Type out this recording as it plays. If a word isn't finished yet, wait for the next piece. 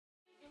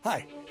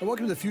Hi, and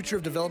welcome to the Future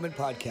of Development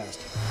podcast.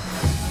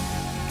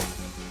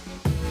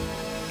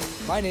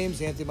 My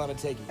name's Anthony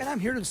Montategui, and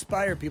I'm here to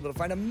inspire people to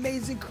find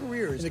amazing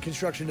careers in the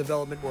construction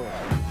development world.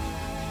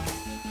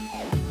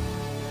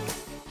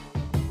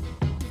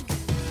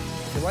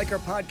 If you like our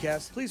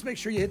podcast, please make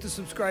sure you hit the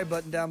subscribe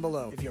button down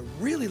below. If you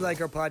really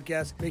like our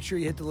podcast, make sure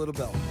you hit the little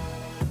bell.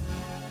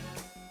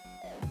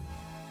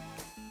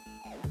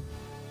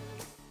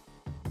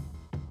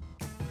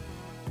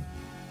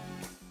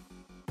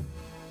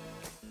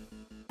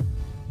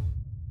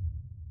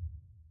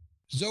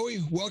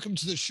 Zoey, welcome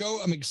to the show.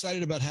 I'm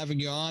excited about having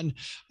you on.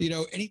 You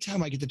know,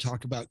 anytime I get to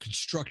talk about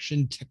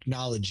construction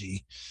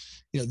technology,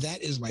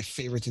 that is my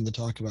favorite thing to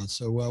talk about.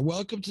 So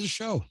welcome to the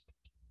show.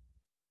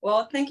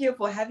 Well, thank you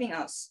for having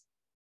us.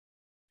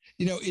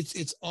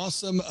 It's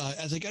awesome.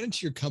 As I got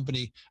into your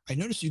company, I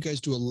noticed you guys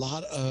do a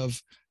lot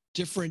of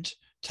different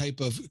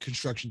type of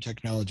construction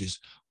technologies.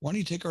 Why don't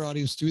you take our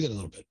audience through that a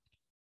little bit?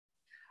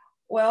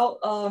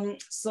 Well,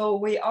 so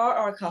we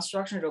are a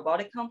construction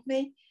robotic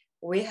company.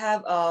 We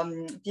have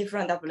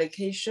different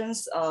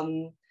applications,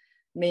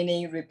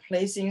 meaning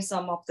replacing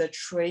some of the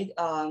trade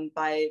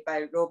by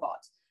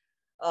robots.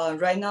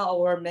 Right now,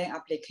 our main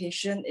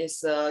application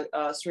is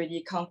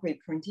 3D concrete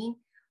printing.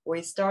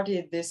 We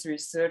started this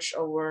research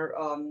over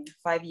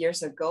 5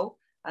 years ago,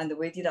 and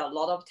we did a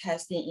lot of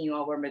testing in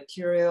our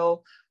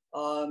material,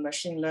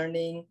 machine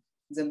learning,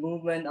 the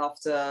movement of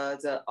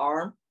the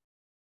arm.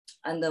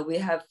 And we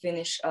have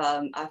finished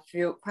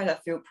quite a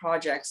few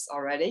projects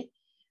already.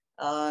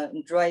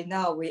 Right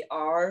now, we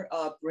are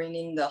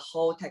bringing the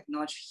whole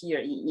technology here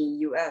in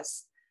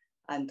US,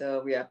 and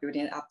we are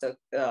building up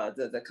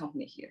the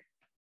company here.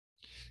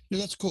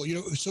 That's cool.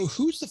 So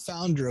who's the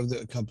founder of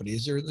the company?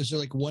 Is there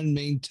like one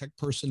main tech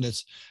person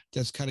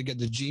that's kind of got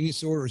the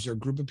genius, or is there a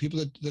group of people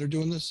that are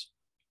doing this?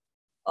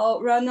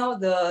 Oh, right now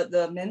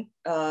the main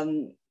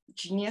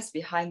genius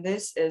behind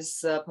this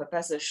is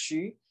Professor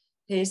Xu.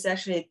 He's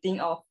actually dean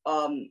of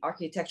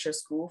architecture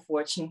school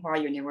for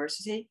Tsinghua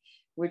University,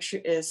 which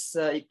is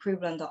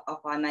equivalent of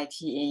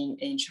MIT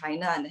in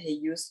China, and he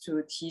used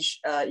to teach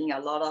in a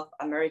lot of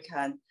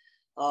American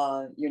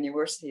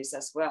universities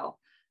as well.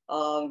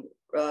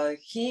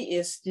 He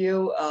is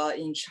still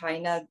in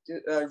China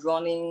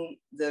running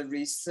the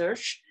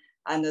research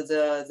and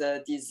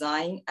the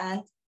design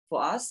end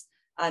for us.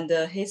 And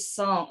his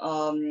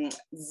son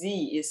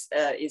Z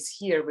is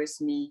here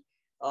with me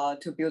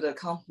to build a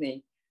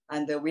company,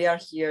 and we are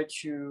here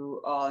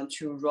to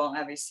run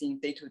everything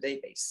day-to-day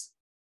basis.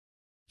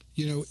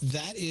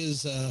 That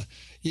is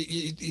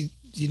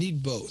you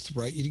need both,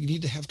 right? You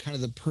need to have kind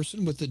of the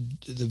person with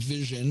the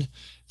vision,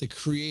 the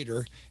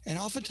creator, and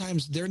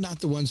oftentimes they're not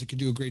the ones that can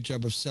do a great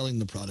job of selling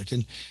the product.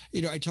 And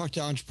I talk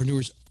to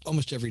entrepreneurs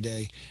almost every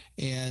day,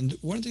 and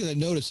one thing I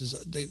notice is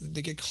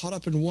they get caught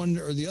up in one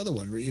or the other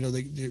one.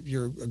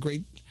 You're a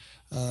great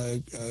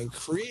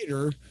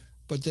creator,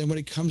 but then when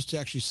it comes to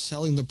actually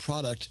selling the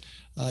product,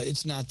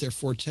 it's not their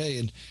forte.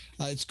 And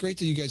it's great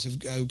that you guys have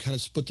kind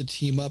of split the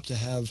team up to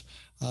have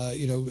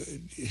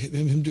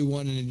him do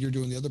one and then you're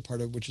doing the other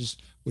part of it,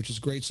 which is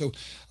great. So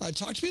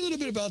talk to me a little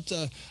bit about,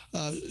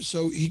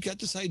 so he got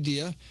this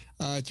idea.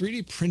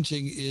 3D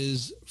printing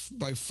is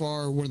by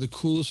far one of the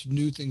coolest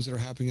new things that are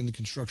happening in the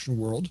construction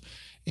world.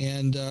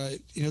 And,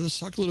 let's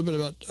talk a little bit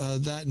about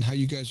that and how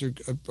you guys are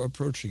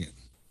approaching it.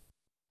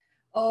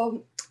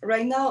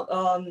 Right now,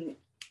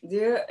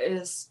 there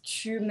is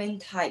two main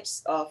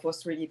types for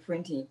 3D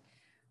printing.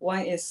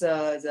 One is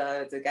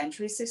the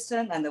gantry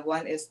system, and the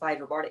one is by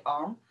robotic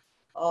arm.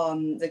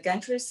 The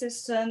gantry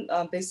system,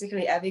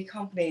 basically every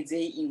company,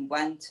 they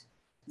invent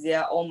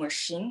their own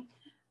machine.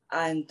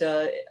 And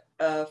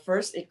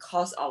first, it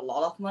costs a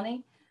lot of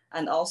money.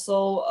 And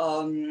also,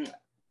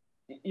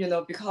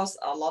 because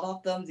a lot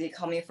of them, they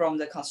coming from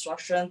the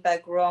construction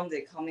background,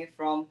 they coming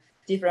from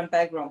different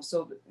backgrounds.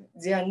 So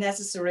they are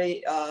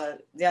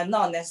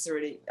not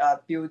necessarily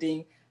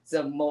building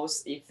the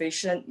most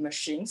efficient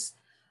machines.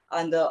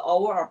 And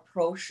our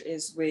approach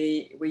is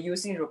we're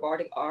using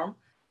robotic arm.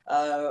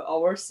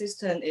 Our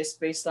system is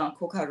based on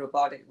KUKA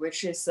Robotic,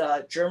 which is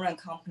a German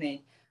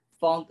company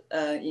found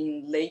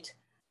in late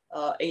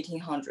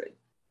 1800,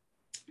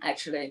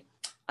 actually.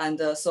 And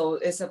so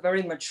it's a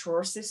very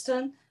mature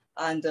system.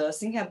 And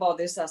thinking about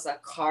this as a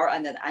car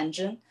and an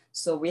engine,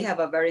 so we have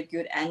a very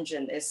good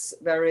engine. It's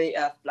very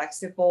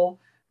flexible,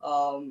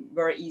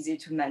 very easy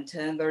to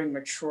maintain, very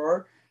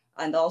mature.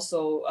 And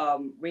also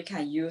we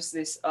can use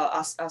this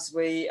as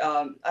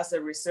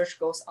the research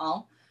goes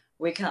on.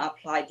 We can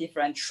apply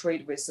different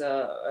trade with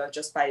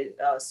just by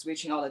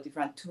switching all the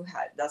different tool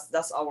head.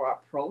 That's our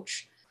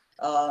approach.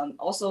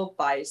 Also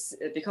by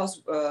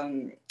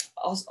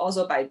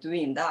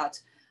doing that,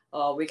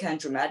 we can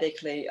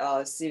dramatically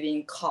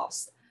saving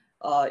costs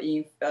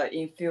in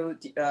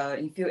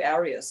few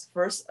areas.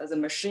 First, the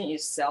machine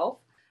itself,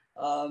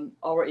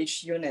 our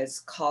each unit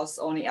costs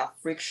only a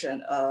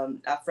fraction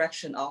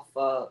of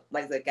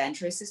like the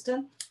gantry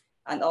system.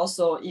 And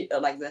also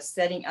like the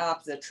setting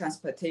up, the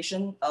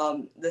transportation,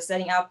 the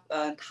setting up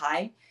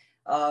time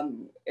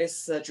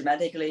is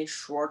dramatically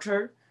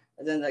shorter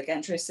then the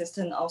gantry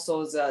system,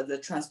 also the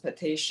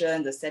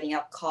transportation, the setting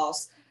up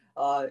costs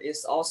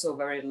is also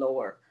very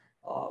lower.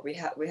 We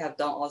have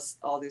done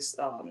all this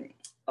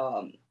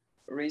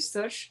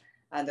research,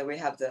 and we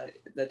have the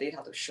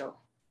data to show.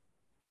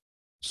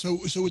 So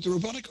with the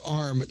robotic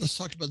arm, let's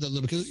talk about that a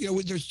little, because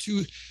there's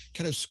two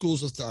kind of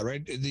schools of thought,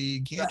 right? The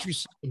gantry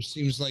system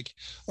seems like,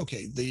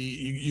 okay,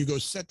 you go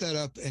set that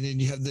up, and then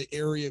you have the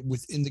area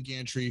within the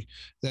gantry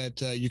that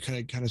you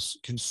kind of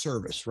can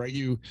service, right?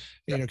 You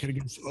kind of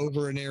go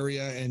over an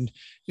area, and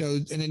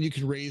and then you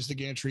can raise the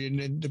gantry, and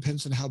it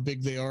depends on how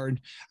big they are. And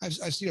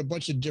I've seen a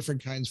bunch of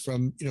different kinds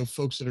from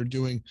folks that are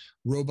doing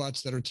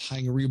robots that are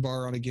tying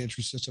rebar on a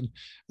gantry system,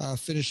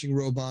 finishing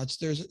robots.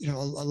 There's a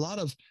lot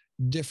of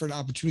different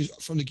opportunities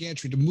from the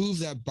gantry to move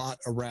that bot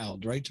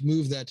around, right? To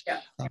move that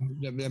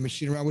that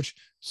machine around, which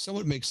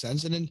somewhat makes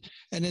sense. And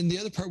then the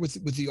other part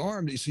with the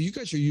arm. So you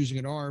guys are using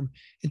an arm,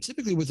 and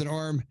typically with an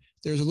arm,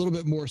 there's a little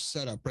bit more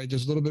setup, right?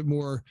 There's a little bit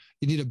more.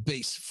 You need a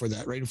base for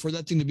that, right? And for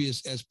that thing to be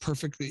as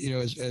perfectly,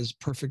 as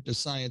perfect as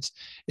science,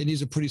 it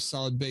needs a pretty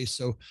solid base.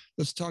 So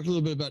let's talk a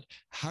little bit about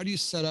how do you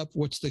set up?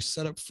 What's the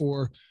setup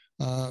for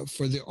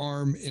the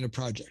arm in a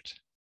project?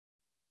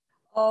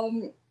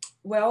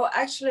 Well,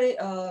 actually,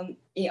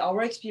 in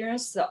our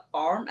experience, the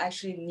arm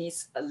actually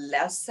needs a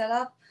less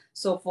setup.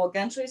 So for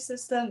gantry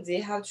system, they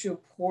have to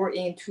pour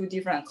in two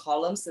different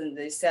columns, and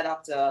they set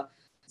up the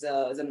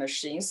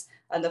machines.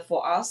 And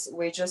for us,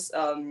 we just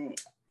so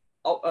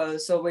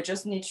we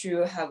just need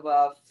to have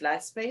a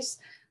flat space,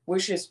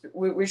 which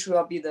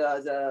will be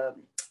the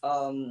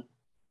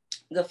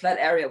flat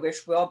area,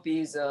 which will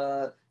be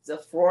the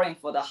flooring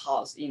for the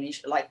house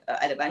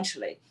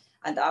eventually.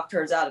 And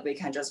after that, we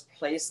can just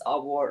place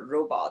our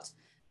robot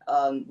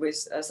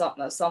with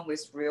some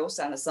with reels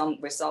and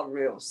some without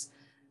reels.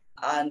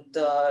 And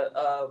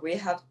we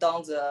have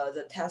done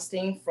the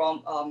testing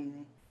from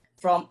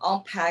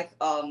unpack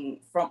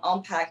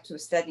to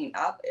setting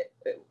up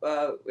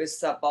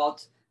with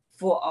about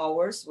 4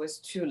 hours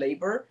with 2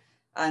 labor.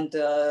 And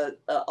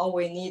all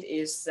we need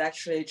is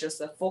actually just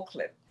a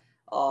forklift.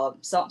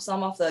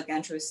 Some of the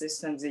gantry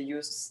systems, they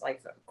use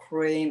like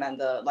crane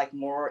and like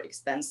more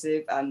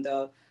expensive and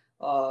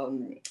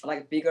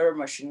like bigger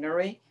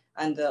machinery,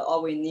 and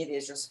all we need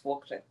is just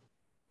forklift,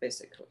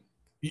 basically.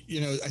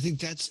 I think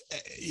that's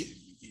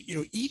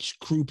each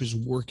group is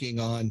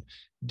working on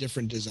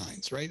different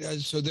designs, right?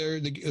 So the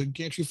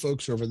gantry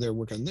folks over there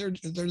work on their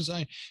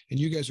design, and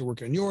you guys are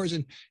working on yours.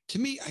 And to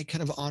me, I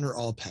kind of honor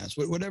all paths,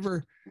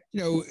 whatever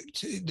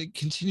they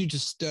continue to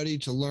study,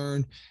 to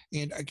learn,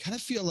 and I kind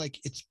of feel like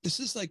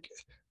this is like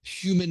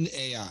human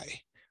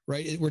AI.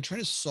 Right, we're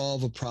trying to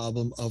solve a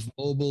problem of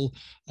mobile,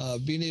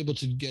 being able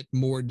to get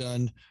more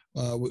done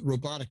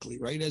robotically,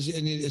 right? As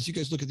you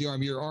guys look at the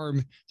arm, your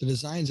arm, the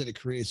designs that it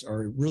creates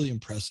are really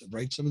impressive,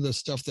 right? Some of the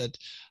stuff that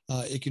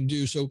it can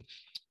do. So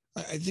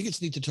I think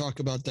it's neat to talk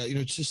about that.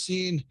 It's just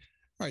seeing.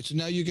 All right, so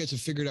now you guys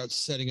have figured out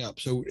setting up.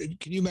 So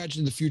can you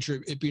imagine in the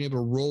future it being able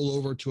to roll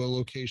over to a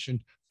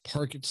location,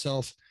 park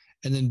itself,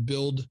 and then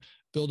build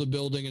a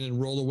building and then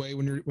roll away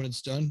when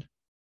it's done?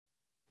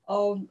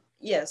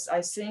 Yes,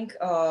 I think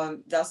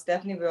that's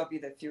definitely will be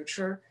the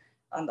future.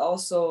 And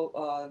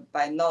also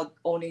by not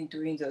only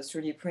doing the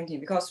 3D printing,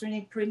 because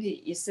 3D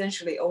printing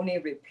essentially only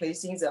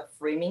replacing the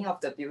framing of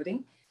the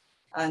building.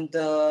 And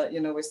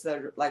with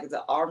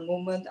the arm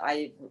movement,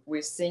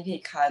 we think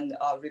it can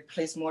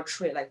replace more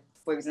trade, like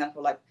for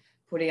example, like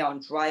putting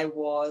on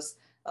drywalls,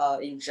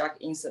 inject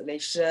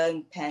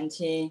insulation,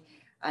 painting,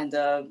 and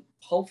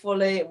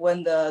hopefully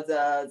when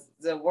the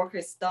work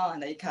is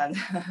done, it can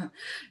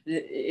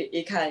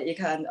get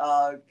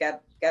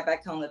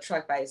back on the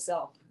track by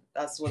itself.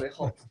 That's what we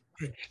hope.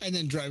 And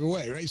then drive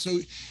away, right? So,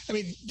 I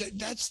mean,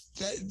 that's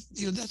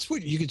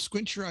what you can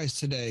squint your eyes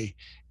today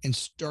and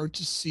start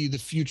to see the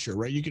future,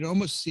 right? You can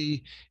almost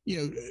see,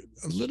 a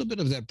little bit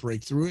of that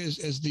breakthrough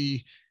as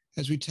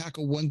we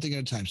tackle one thing at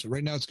a time. So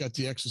right now it's got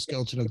the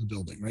exoskeleton of the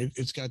building, right?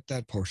 It's got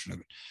that portion of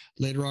it.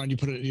 Later on, you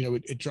put it,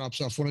 it drops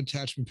off one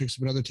attachment, picks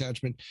up another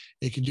attachment.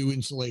 It can do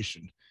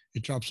insulation.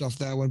 It drops off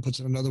that one, puts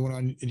another one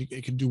on.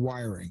 It can do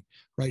wiring,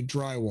 right?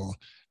 Drywall,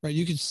 right?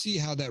 You can see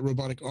how that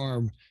robotic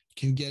arm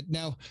can get.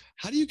 Now,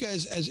 how do you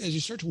guys, as you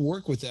start to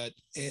work with that,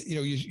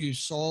 you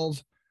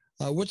solve,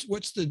 what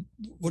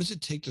does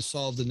it take to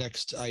solve the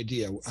next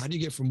idea? How do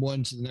you get from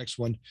one to the next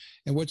one?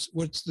 And what's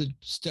the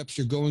steps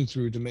you're going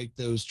through to make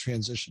those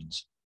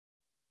transitions?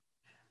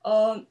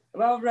 Well,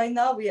 right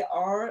now we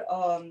are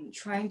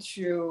trying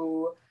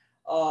to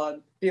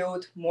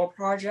build more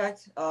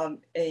projects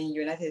in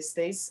United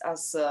States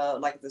as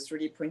like the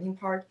 3D printing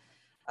part.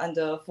 And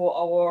for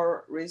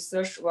our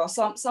research, well,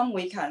 some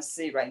we can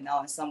see right now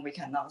and some we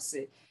cannot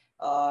see.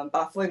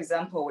 But for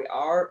example, we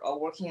are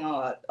working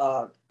on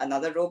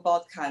another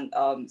robot can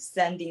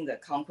sanding the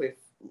concrete,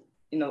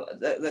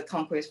 the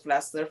concrete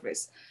flat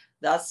surface.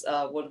 That's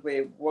what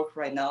we work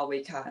right now.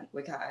 We can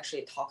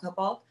actually talk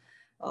about.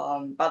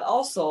 But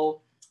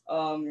also,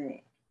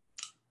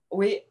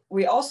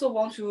 we also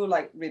want to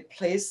like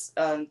replace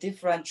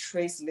different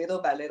traits little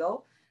by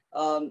little.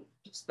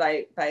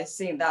 By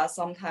seeing that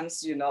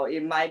sometimes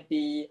it might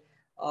be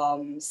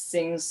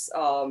things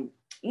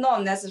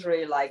not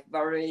necessarily like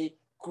very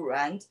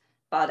grand,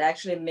 but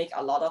actually make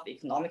a lot of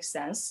economic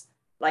sense.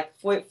 Like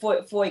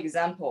for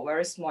example,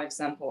 very small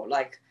example,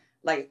 like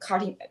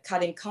cutting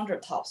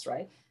countertops,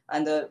 right?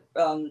 And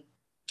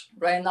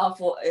right now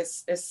for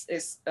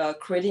it's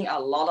creating a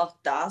lot of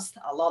dust,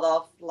 a lot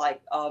of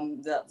like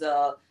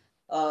the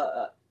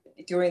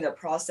during the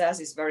process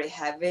is very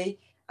heavy,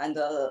 and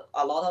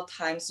a lot of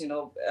times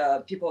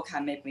people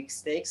can make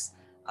mistakes,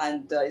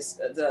 and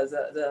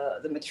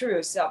the material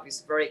itself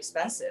is very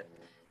expensive,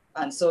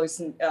 and so it's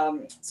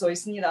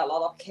need a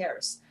lot of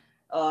cares.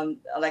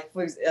 Like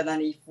and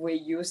then if we're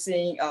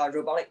using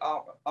robotic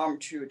arm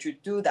to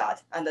do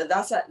that, and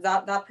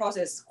that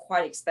process is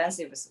quite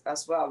expensive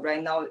as well.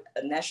 Right now,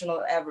 the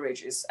national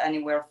average is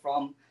anywhere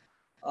from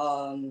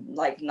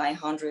like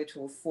 900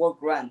 to 4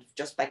 grand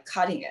just by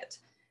cutting it,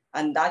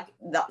 and that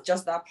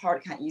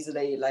part can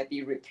easily like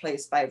be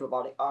replaced by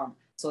robotic arm.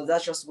 So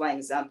that's just one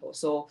example.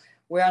 So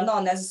we are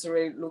not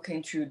necessarily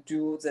looking to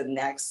do the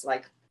next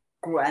like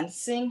grand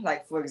thing,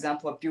 like for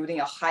example building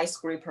a high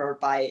scraper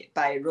by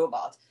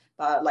robot,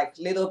 but like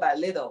little by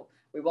little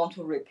we want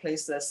to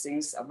replace the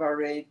things are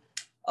very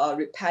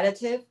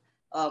repetitive,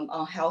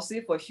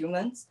 unhealthy for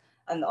humans,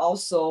 and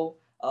also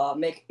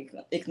make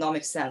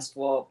economic sense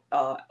for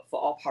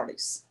all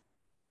parties.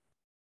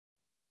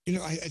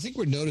 I think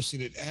we're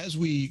noticing it as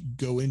we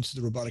go into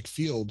the robotic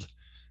field,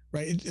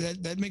 right?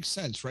 That makes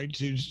sense, right?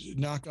 To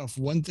knock off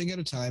one thing at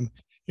a time.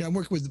 I'm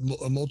working with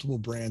multiple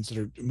brands that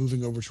are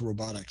moving over to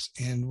robotics.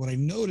 And what I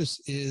notice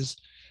is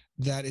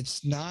that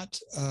it's not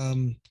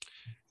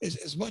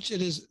as much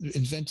it is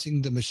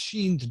inventing the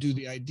machine to do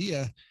the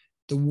idea,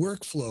 the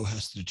workflow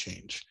has to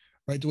change,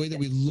 right? The way that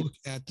we look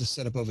at the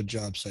setup of a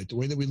job site, the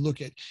way that we look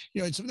at,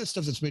 and some of that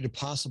stuff that's made it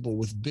possible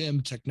with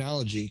BIM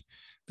technology,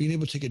 being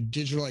able to take a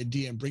digital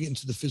idea and bring it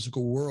into the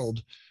physical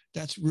world.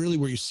 That's really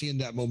where you're seeing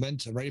that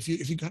momentum, right? If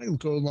you kind of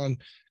go along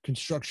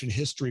construction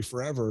history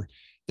forever,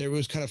 there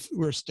was kind of,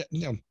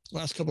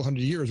 last couple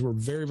hundred years, we're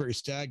very, very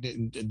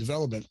stagnant in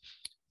development.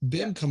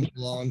 BIM comes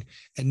along,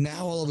 and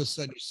now all of a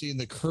sudden you're seeing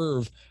the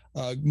curve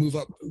move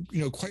up,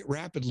 quite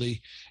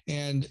rapidly.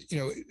 And,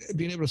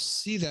 being able to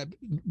see that,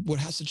 what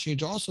has to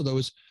change also, though,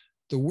 is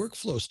the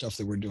workflow stuff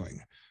that we're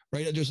doing,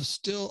 right? There's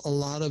still a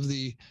lot of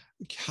the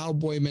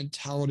cowboy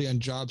mentality on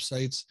job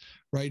sites,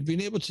 right?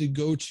 Being able to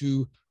go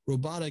to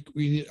robotic,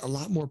 we need a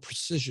lot more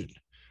precision,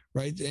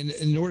 right? And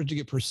in order to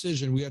get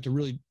precision, we have to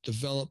really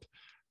develop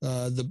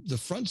the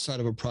front side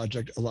of a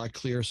project a lot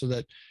clearer, so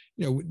that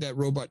that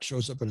robot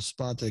shows up in a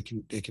spot that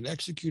it can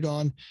execute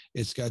on.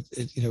 It's got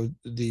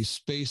the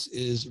space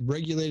is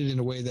regulated in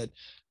a way that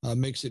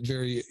makes it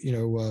very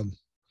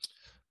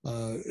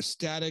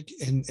static,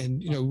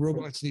 and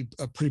robots need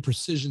a pretty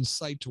precision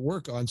site to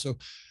work on. So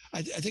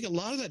I think a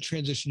lot of that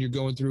transition you're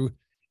going through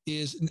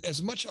is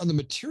as much on the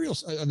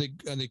materials on the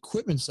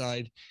equipment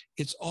side,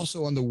 it's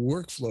also on the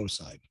workflow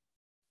side.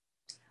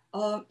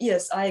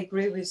 Yes, I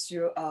agree with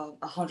you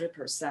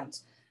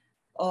 100%.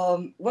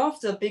 One of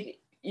the big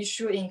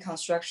issue in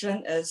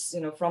construction is,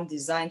 from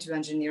design to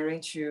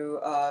engineering to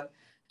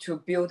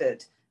build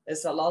it,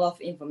 is a lot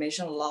of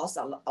information loss,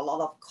 a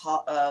lot of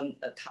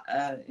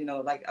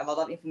like a lot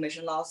of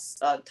information loss,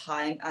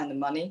 time and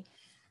money.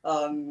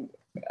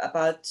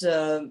 But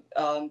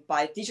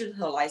by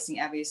digitalizing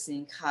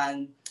everything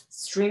can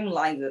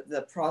streamline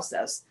the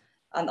process.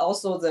 And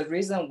also the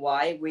reason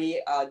why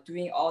we are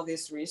doing all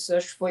this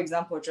research, for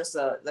example, just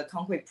the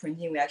concrete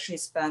printing, we actually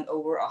spent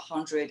over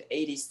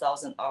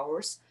 180,000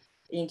 hours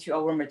into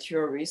our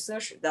material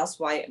research. That's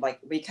why like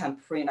we can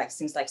print like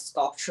things like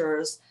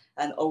sculptures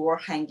and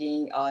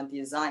overhanging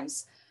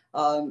designs.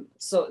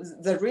 So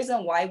the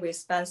reason why we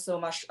spend so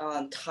much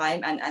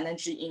time and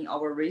energy in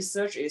our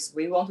research is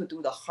we want to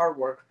do the hard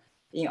work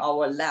in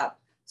our lab.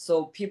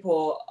 So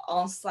people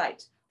on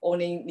site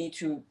only need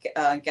to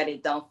get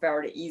it done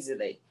fairly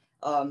easily.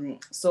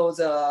 So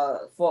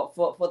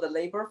for the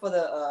labor,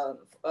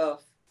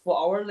 for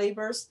our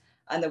laborers,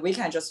 and we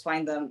can just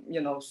find them,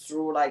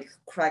 through like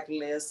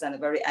Craigslist and a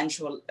very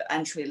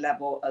entry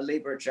level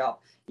labor job.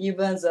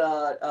 Even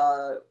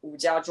the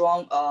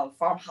Wujiazhuang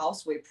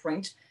farmhouse we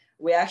print,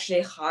 we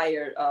actually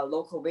hire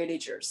local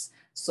villagers.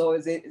 So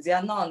they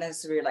are not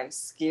necessarily like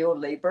skilled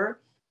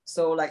labor.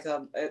 So like they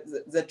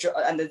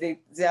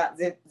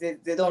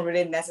don't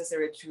really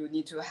necessarily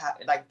need to have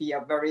like be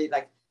a very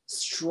like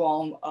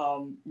strong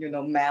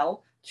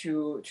male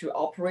to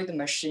operate the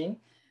machine.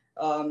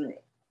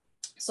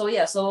 So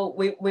yeah, so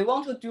we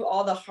want to do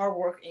all the hard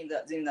work in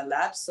the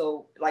lab,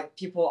 so like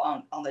people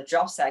on the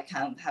job site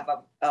can have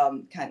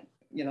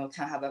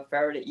a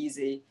fairly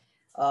easy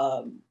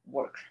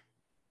work.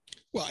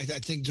 Well, I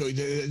think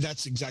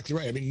that's exactly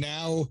right. I mean,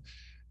 now,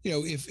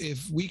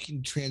 if we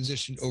can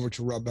transition over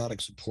to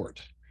robotic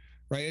support,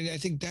 right? And I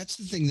think that's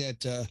the thing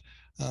that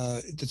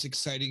that's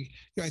exciting.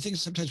 I think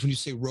sometimes when you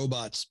say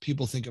robots,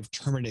 people think of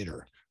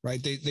Terminator,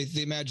 right? They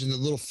imagine the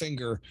little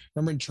finger.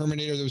 Remember in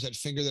Terminator, there was that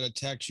finger that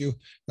attacked you.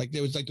 Like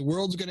it was like the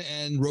world's going to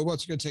end,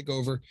 robots are going to take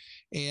over,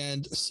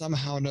 and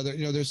somehow or another,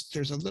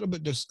 there's a little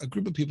bit, just a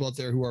group of people out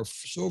there who are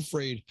so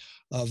afraid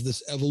of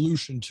this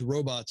evolution to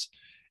robots,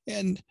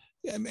 and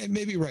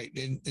maybe right,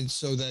 and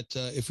so that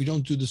if we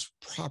don't do this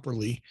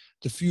properly,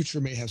 the future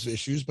may have some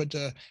issues. But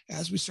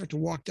as we start to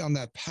walk down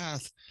that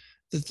path,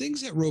 the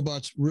things that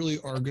robots really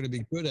are going to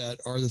be good at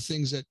are the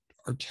things that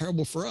are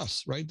terrible for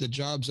us, right? The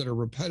jobs that are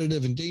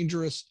repetitive and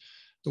dangerous,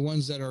 the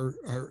ones that are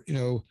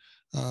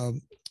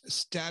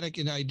static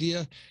in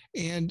idea.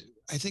 And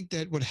I think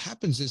that what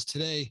happens is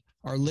today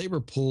our labor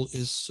pool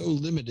is so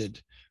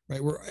limited,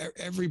 right? Where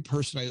every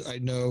person I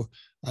know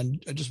on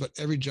just about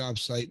every job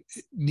site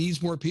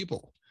needs more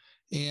people.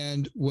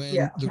 And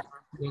Yeah.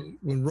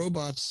 when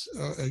robots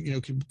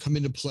can come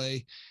into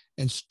play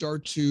and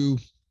start to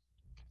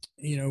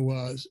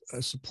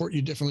support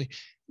you differently.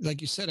 Like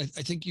you said, I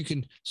think you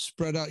can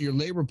spread out your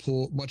labor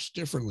pool much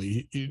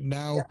differently.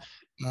 Now,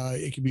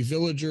 it could be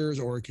villagers,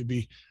 or it could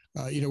be,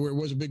 where it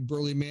was a big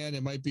burly man,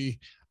 it might be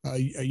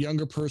a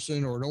younger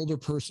person or an older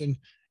person,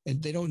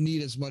 and they don't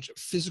need as much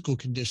physical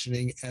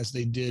conditioning as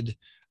they did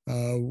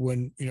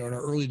when, in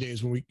our early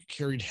days when we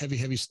carried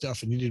heavy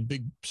stuff and needed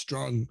big,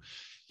 strong,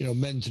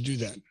 men to do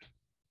that.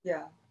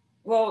 Yeah.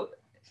 Well,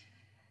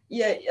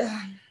 yeah.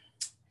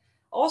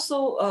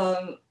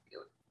 Also,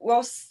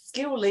 well,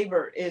 skilled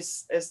labor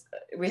is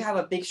we have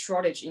a big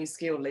shortage in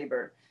skilled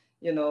labor.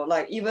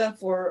 Like even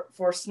for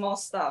small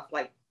stuff,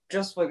 like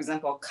just for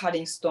example,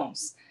 cutting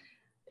stones.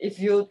 If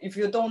you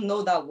don't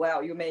know that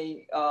well, you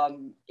may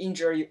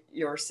injure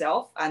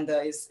yourself, and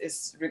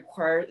it's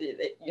required.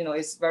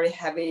 It's very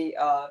heavy.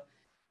 Have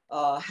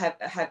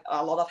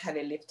a lot of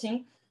heavy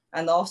lifting,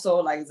 and also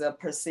like the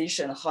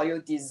precision, how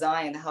you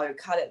design, how you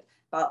cut it.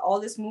 But all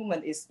this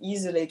movement is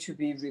easily to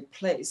be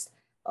replaced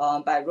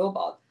by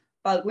robot.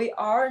 But we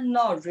are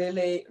not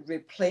really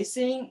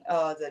replacing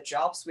the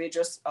jobs. We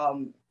just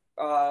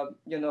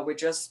we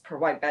just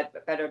provide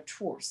better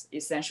tools.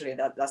 Essentially,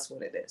 that's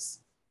what it is.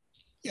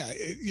 Yeah,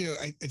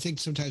 I think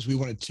sometimes we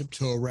want to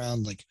tiptoe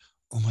around like,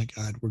 oh my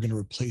God, we're going to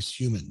replace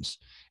humans,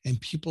 and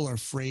people are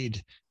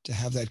afraid to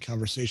have that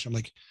conversation. I'm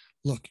like,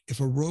 look, if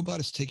a robot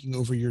is taking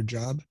over your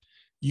job,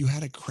 you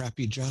had a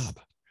crappy job.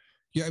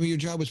 Yeah, I mean, your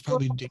job was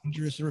probably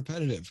dangerous and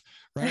repetitive,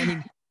 right? I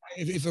mean,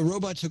 if a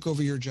robot took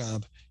over your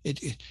job,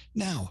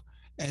 now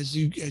as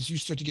you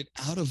start to get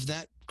out of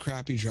that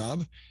crappy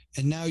job,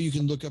 and now you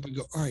can look up and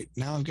go, all right,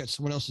 now I've got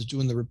someone else is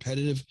doing the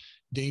repetitive,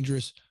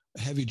 dangerous,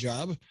 heavy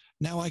job.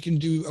 Now I can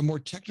do a more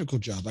technical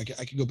job. I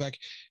can go back,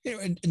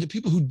 and the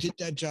people who did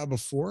that job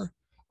before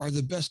are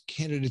the best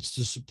candidates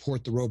to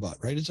support the robot,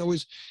 right? It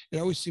always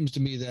seems to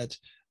me that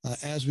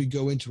as we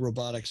go into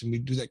robotics and we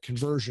do that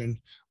conversion,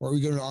 or we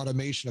go to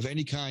automation of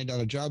any kind on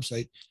a job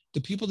site,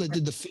 the people that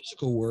did the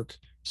physical work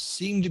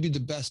seem to be the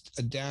best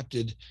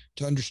adapted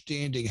to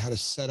understanding how to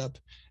set up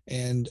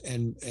and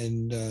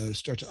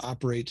start to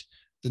operate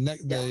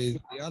the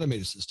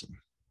automated system.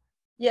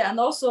 Yeah, and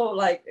also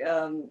like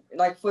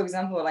for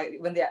example, like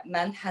when they're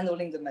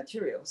manhandling the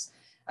materials,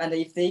 and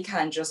if they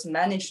can just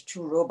manage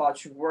two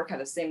robots to work at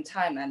the same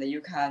time, and you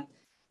can,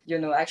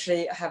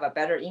 actually have a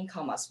better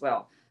income as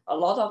well. A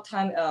lot of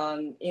time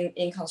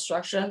in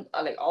construction,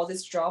 like all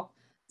this job,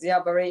 they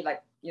are very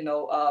like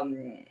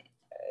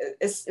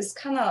it's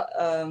kind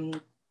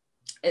of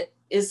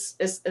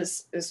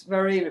it's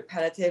very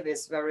repetitive.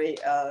 It's very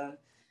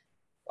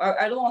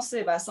I don't want to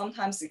say, but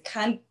sometimes it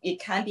can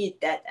be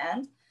dead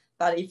end.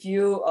 But if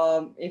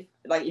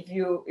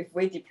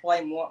we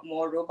deploy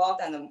more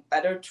robot and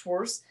better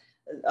tools,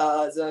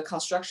 the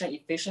construction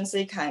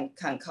efficiency can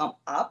come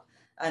up,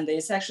 and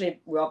it's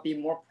actually will be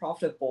more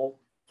profitable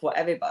for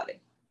everybody.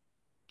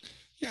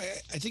 Yeah,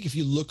 I think if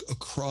you look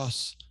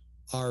across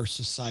our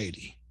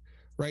society,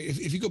 right?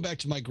 If you go back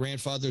to my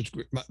grandfather's,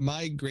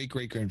 my great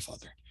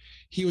grandfather,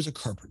 he was a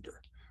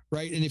carpenter,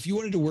 right? And if you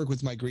wanted to work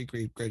with my great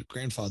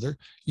grandfather,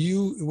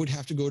 you would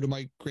have to go to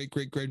my great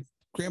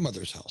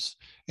grandmother's house,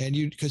 and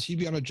because he'd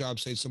be on a job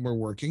site somewhere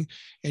working,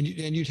 and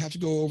you'd have to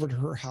go over to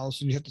her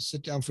house, and you'd have to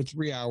sit down for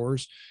 3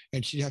 hours,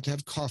 and she'd have to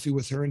have coffee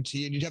with her and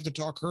tea, and you'd have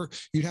to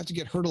you'd have to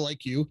get her to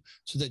like you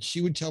so that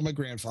she would tell my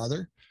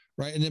grandfather,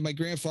 right? And then my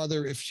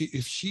grandfather, if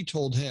she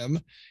told him,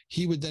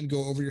 he would then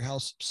go over your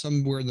house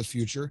somewhere in the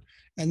future,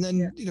 and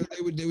then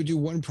they would do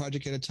one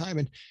project at a time,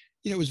 and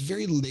it was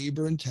very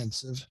labor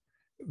intensive,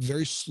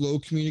 very slow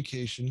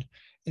communication.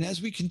 And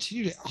as we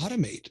continue to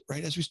automate,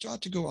 right, as we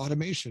start to go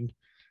automation,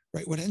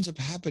 right, what ends up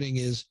happening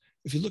is,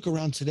 if you look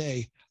around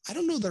today, I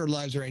don't know that our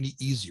lives are any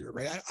easier,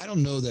 right? I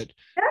don't know that.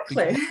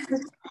 Exactly.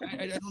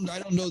 I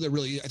don't know that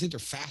really. I think they're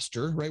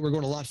faster, right? We're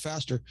going a lot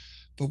faster,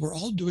 but we're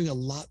all doing a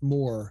lot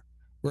more.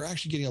 We're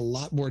actually getting a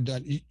lot more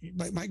done.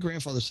 My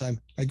grandfather's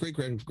time, my great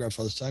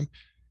grandfather's time,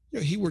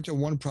 he worked on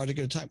one project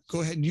at a time.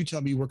 Go ahead and you tell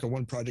me you work on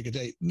one project a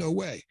day. No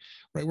way,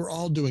 right? We're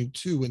all doing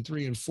 2 and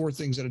 3 and 4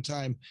 things at a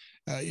time,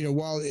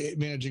 while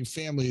managing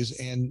families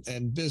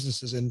and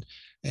businesses and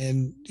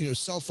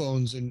cell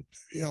phones and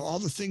all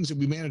the things that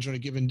we manage on a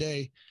given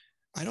day.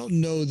 I don't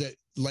know that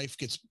life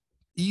gets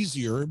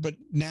easier, but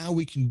now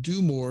we can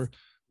do more,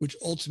 which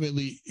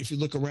ultimately, if you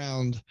look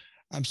around,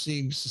 I'm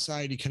seeing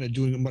society kind of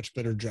doing a much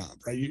better job,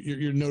 right?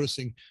 You're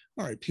noticing,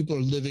 all right, people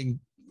are living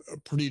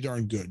pretty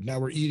darn good. Now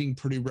we're eating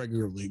pretty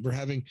regularly. We're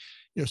having,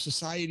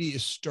 society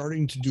is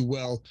starting to do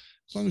well,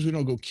 as long as we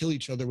don't go kill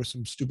each other with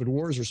some stupid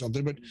wars or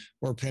something, but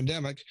or a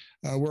pandemic.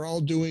 We're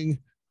all doing,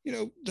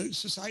 the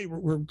society,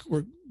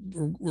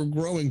 we're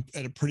growing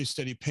at a pretty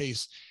steady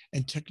pace,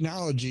 and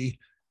technology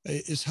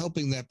is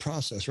helping that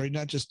process, right?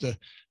 Not just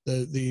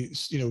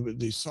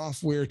the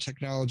software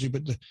technology,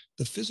 but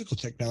the physical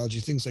technology.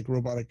 Things like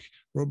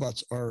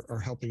robots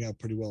are helping out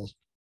pretty well.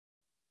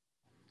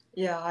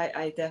 Yeah,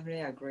 I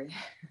definitely agree.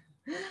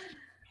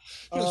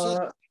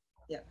 So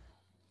Yeah.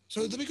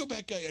 So let me go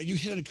back. You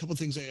hit on a couple of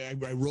things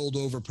I rolled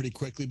over pretty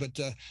quickly, but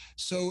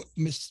so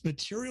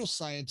material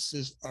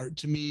sciences are,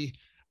 to me,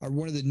 are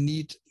one of the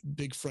neat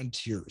big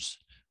frontiers,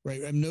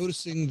 right? I'm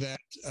noticing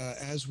that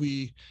as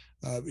we,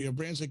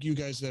 brands like you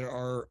guys that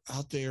are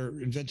out there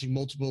inventing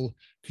multiple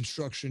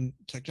construction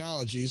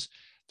technologies,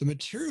 the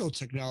material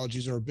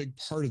technologies are a big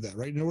part of that,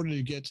 right? In order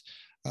to get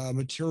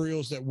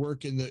materials that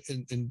work in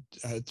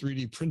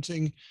 3D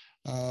printing,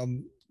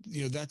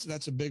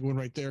 that's a big one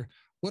right there.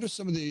 What are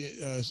some of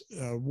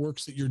the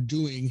works that you're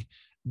doing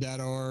that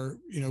are,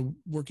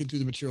 working through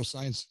the material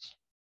sciences?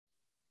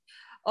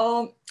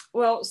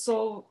 Well,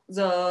 so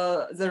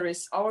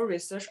our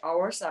research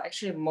hours are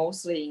actually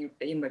mostly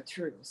in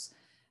materials,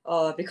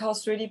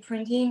 because 3D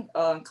printing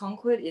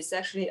concrete is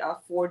actually a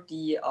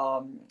 4D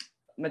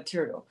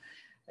material.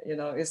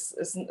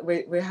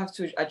 We have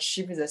to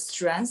achieve the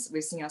strength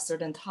within a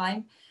certain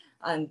time,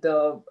 and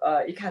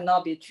it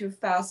cannot be too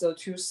fast or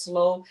too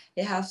slow.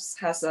 It has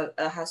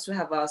to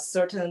have a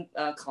certain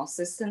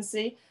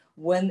consistency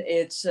when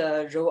it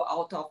roll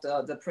out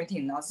of the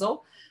printing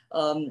nozzle.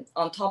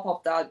 On top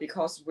of that,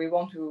 because we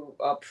want to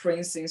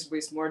print things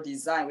with more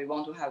design, we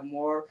want to have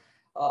more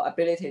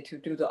ability to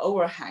do the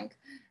overhang.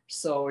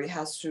 So it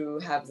has to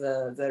have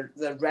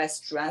the right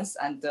strength,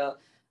 and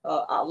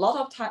a lot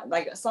of time,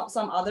 like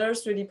some other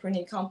 3D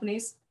printing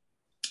companies,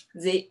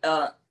 they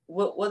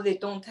what they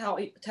don't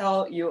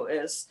tell you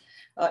is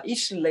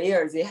each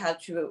layer they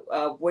have to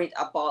wait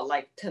about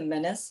like 10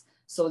 minutes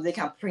so they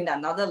can print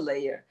another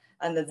layer,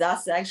 and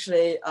that's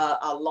actually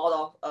a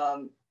lot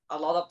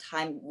of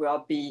time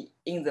will be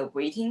in the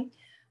waiting.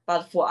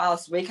 But for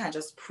us, we can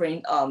just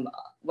print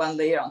one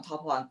layer on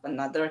top of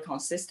another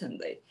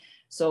consistently.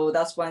 So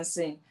that's one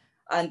thing.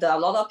 And a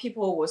lot of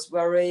people was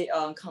very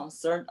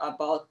concerned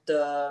about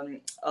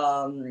the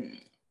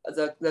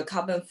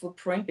carbon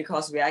footprint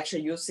because we're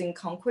actually using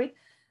concrete.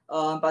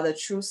 But the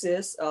truth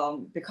is,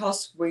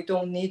 because we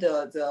don't need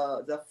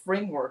the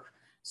framework,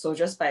 so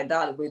just by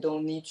that, we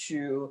don't need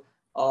to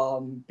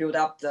build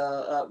up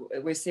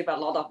we save a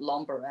lot of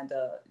lumber, and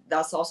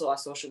that's also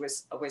associated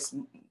with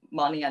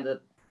money and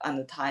the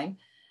time.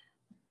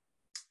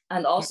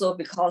 And also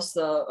because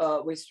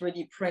with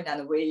 3D print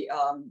and we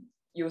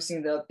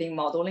using the BIM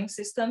modeling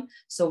system,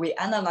 so we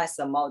analyze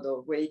the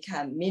model, we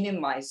can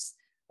minimize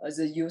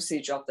the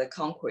usage of the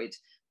concrete,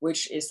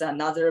 which is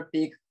another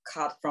big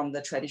cut from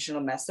the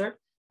traditional method.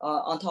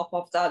 On top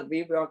of that,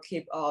 we will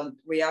keep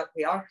we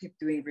are keep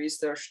doing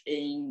research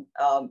in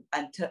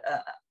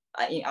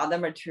other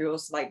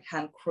materials like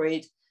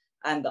handcrete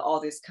and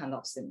all these kind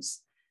of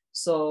things.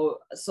 So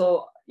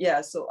yeah,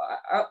 so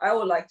I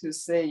would like to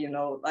say,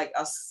 like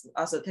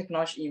as a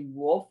technology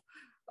evolve,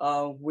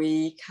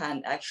 we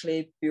can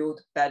actually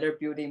build better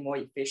building more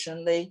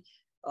efficiently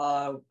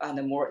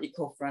and more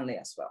eco-friendly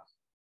as well.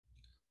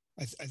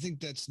 I think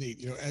that's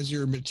neat. As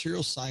your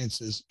material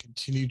sciences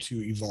continue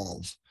to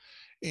evolve,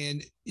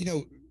 and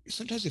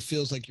sometimes it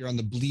feels like you're on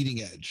the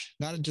bleeding edge,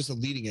 not just a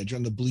leading edge, you're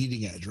on the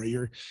bleeding edge, right?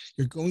 You're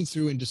going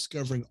through and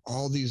discovering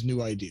all these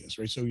new ideas,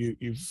 right? So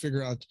you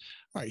figure out,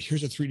 all right,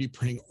 here's a 3D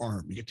printing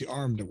arm. You get the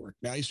arm to work.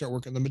 Now you start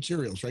working on the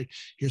materials, right?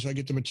 Here's how I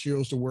get the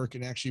materials to work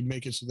and actually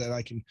make it so that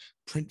I can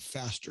print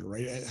faster,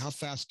 right? How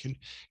fast can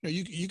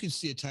you can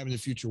see a time in the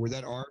future where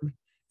that arm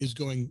is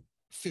going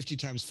 50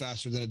 times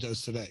faster than it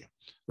does today,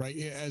 right?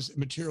 As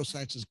material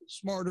sciences get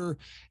smarter,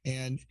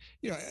 and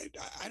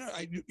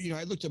I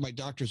looked at my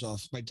doctor's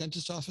office, my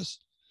dentist office.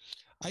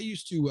 I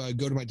used to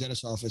go to my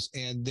dentist office,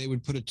 and they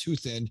would put a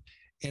tooth in,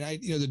 and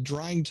the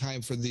drying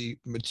time for the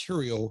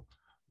material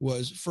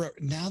was forever.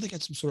 Now they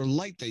got some sort of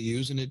light they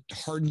use, and it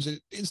hardens it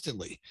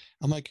instantly.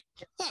 I'm like,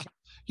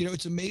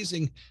 it's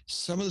amazing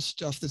some of the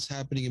stuff that's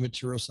happening in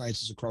material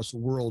sciences across the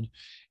world,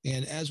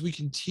 and as we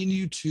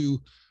continue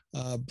to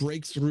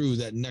break through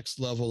that next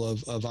level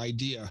of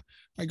idea,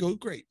 I go,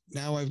 great.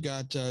 Now I've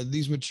got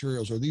these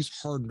materials or these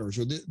hardeners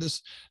or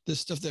this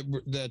stuff that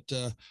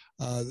the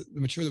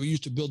material that we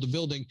used to build the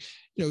building.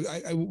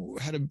 I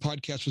had a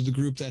podcast with a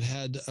group that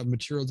had a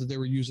material that they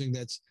were using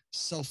that's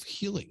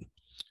self-healing,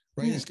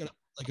 right? Yeah. It's got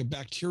like a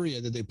bacteria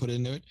that they put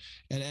into it,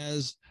 and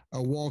as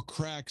a wall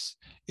cracks,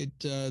 it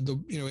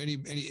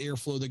any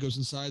airflow that goes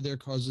inside there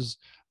causes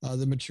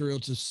the material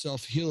to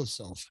self-heal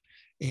itself.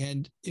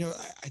 And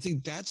I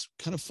think that's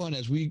kind of fun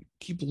as we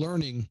keep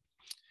learning,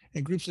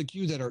 and groups like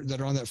you that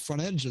are on that front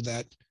edge of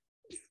that,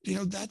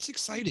 that's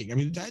exciting. I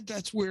mean,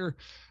 that's where,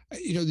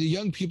 the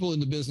young people in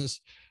the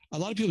business, a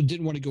lot of people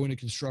didn't want to go into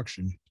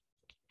construction.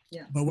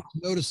 Yeah. But what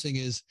I'm noticing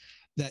is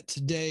that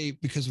today,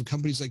 because of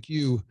companies like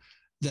you,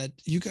 that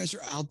you guys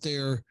are out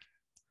there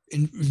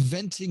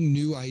inventing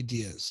new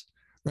ideas,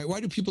 right? Why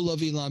do people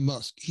love Elon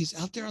Musk? He's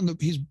out there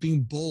he's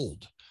being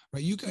bold,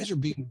 right? You guys are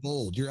being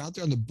bold. You're out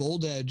there on the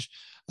bold edge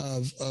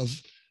of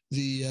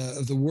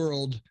the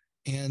world.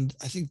 And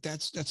I think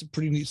that's a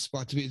pretty neat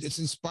spot to be. It's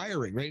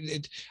inspiring,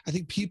 right? I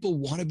think people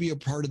want to be a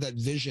part of that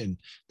vision,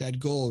 that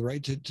goal,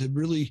 right? To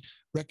really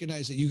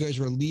recognize that you guys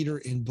are a leader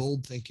in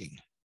bold thinking.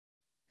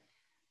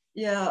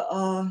 Yeah,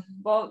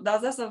 well,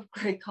 that's a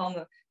great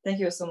comment. Thank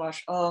you so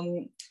much.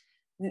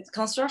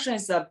 Construction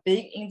is a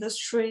big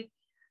industry.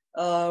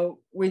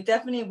 We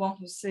definitely want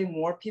to see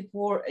more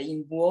people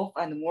involved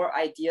and more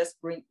ideas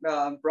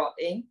brought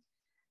in.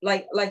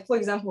 Like for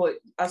example,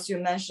 as you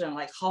mentioned,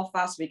 like how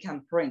fast we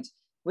can print.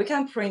 We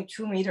can print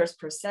 2 meters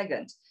per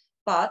second,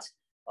 but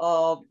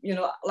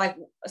like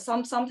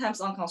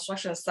sometimes on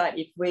construction site,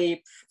 if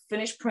we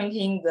finish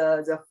printing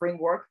the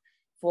framework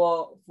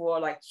for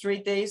like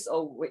 3 days,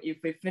 or if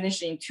we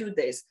finish in 2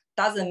 days,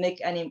 doesn't make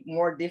any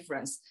more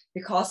difference,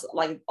 because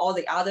like all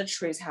the other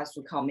trades has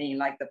to come in,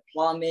 like the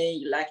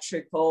plumbing,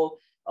 electrical,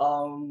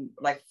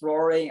 like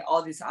flooring,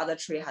 all these other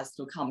trade has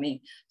to come in.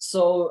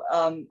 So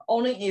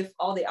only if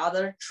all the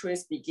other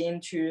trades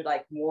begin to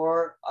like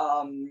more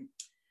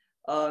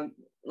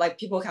like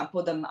people can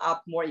put them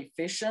up more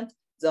efficient,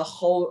 the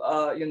whole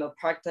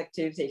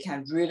productivity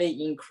can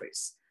really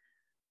increase.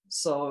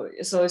 So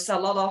it's a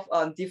lot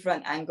of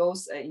different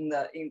angles in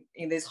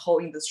this whole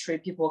industry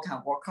people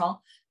can work on.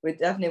 We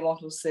definitely want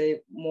to see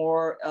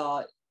more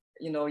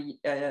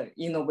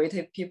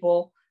innovative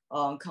people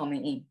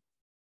coming in.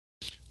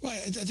 Well,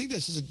 I think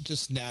this is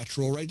just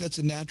natural, right? That's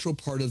a natural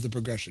part of the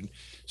progression.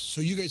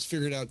 So you guys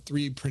figured out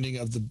 3D printing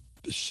of the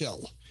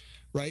shell,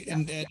 right? Yeah.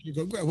 And you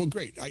go, well,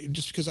 great.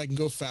 Just because I can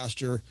go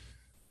faster,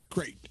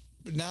 great.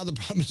 But now the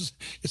problem is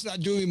it's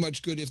not doing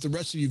much good if the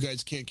rest of you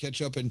guys can't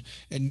catch up and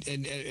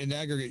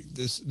aggregate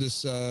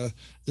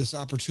this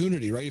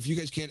opportunity, right? If you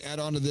guys can't add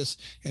on to this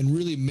and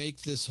really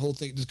make this whole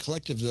thing, the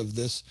collectives of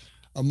this,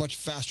 a much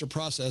faster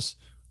process,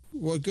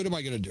 what good am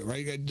I going to do,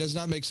 right? It does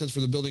not make sense for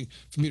the building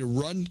for me to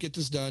run, get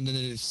this done, and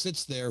then it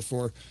sits there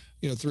for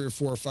 3 or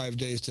 4 or 5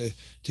 days to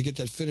get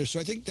that finished. So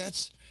I think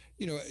that's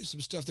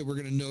some stuff that we're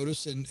going to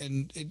notice, and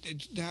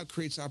it now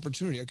creates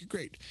opportunity. Okay,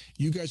 great.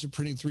 You guys are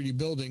printing 3D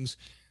buildings.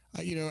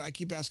 I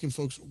keep asking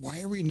folks,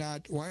 why are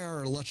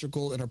our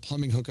electrical and our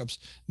plumbing hookups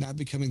not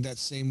becoming that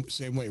same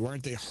way? Why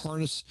aren't they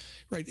harness,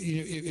 right?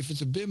 If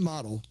it's a BIM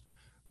model,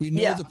 we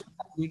know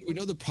we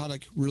know the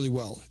product really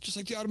well, just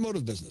like the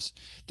automotive business.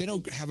 They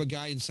don't have a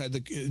guy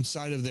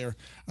inside of their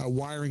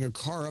wiring a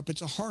car up.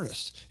 It's a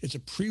harness. It's a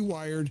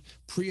pre-wired,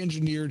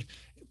 pre-engineered,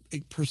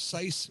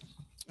 precise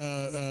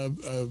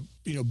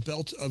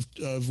belt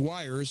of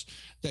wires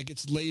that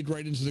gets laid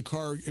right into the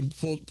car and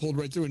pulled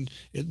right through, and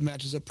it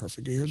matches up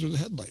perfectly. Here's where the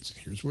headlights, and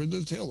here's where the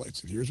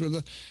taillights, and here's where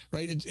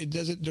it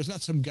doesn't. There's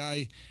not some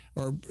guy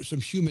or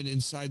some human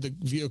inside the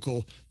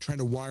vehicle trying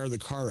to wire the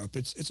car up.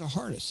 It's a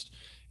harness.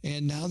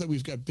 And now that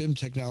we've got BIM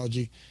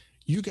technology,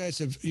 you guys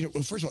have,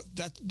 well, first of all,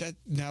 that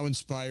now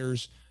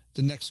inspires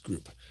the next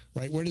group,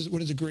 right? When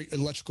does a great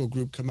electrical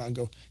group come out and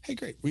go, hey,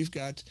 great, we've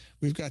got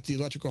the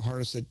electrical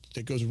harness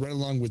that goes right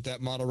along with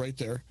that model right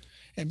there.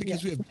 And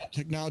because we have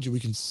technology, we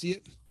can see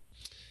it.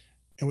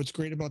 And what's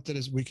great about that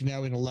is we can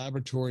now in a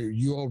laboratory,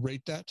 you all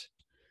rate that.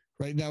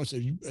 Right now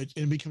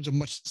it becomes a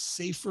much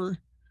safer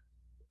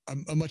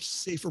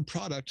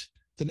product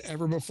than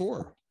ever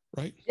before,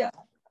 right? Yeah.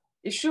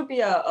 It should be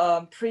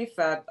a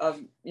prefab,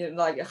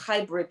 like a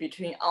hybrid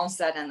between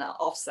on-site and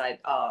off-site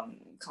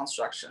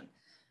construction.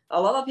 A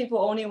lot of people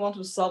only want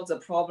to solve the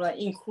problem,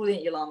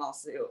 including Elon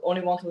Musk, only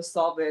want to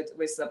solve it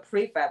with a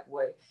prefab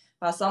way.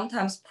 But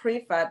sometimes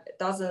prefab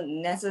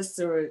isn't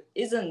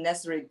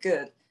necessarily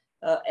good.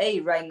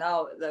 Right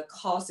now the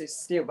cost is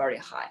still very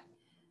high,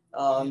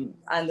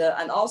 and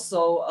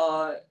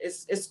also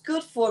it's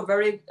good for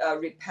very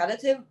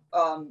repetitive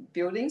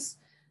buildings.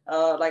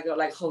 Like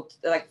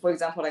for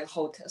example, like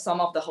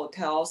some of the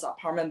hotels,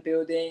 apartment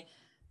building,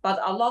 but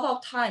a lot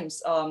of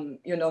times,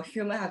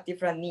 human have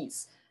different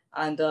needs,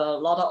 and a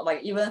lot of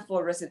like even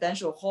for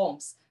residential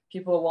homes,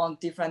 people want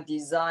different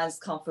designs,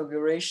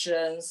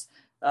 configurations.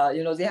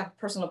 They have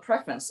personal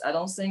preference. I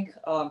don't think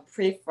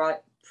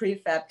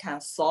prefab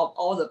can solve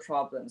all the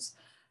problems.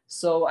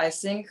 So I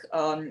think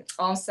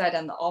on-site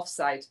and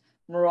off-site,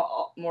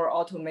 more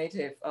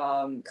automated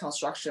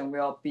construction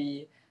will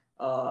be.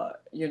 Will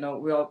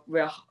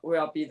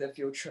be the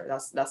future.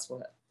 That's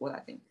what I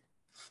think.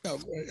 No,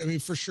 I mean,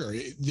 for sure.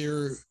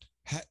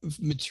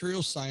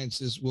 Material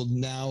sciences will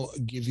now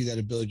give you that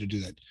ability to do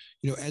that.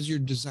 As you're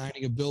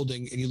designing a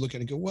building and you look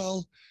at it and go,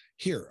 well,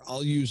 here,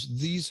 I'll use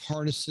these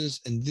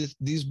harnesses and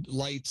these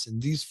lights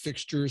and these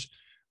fixtures,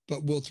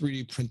 but we'll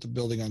 3D print the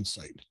building on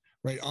site.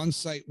 Right, on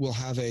site, we'll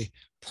have a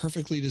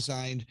perfectly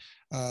designed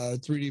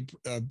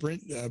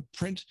 3D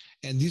print,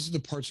 and these are the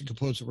parts and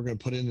components that we're going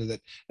to put into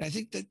that. And I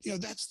think that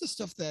that's the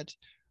stuff that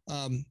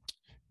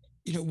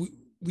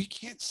we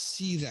can't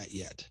see that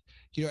yet.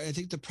 I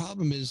think the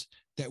problem is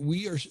that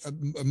we are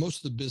most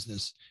of the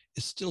business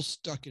is still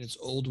stuck in its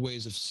old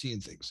ways of seeing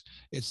things.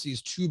 It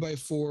sees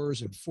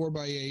 2x4s and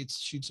 4x8s,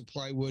 sheets of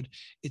plywood.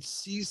 It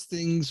sees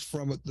things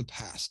from the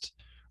past,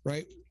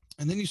 right?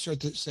 And then you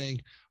start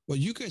saying, well,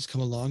 you guys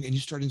come along and you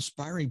start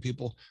inspiring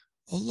people.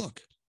 Oh,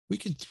 look, we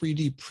can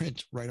 3D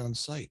print right on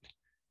site.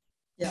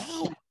 Yeah.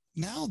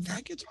 Now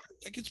that gets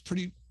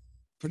pretty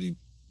pretty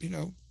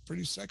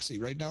sexy.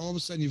 Right now, all of a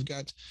sudden, you've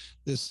got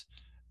this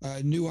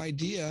new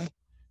idea,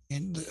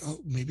 and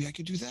maybe I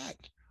could do that.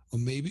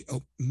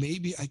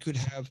 Maybe I could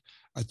have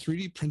a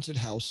 3D printed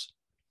house.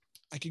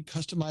 I could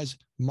customize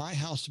my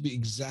house to be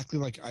exactly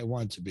like I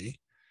want it to be,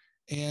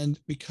 and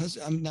because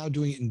I'm now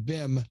doing it in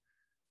BIM,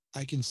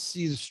 I can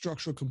see the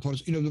structural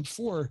components.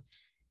 Before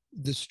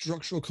the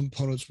structural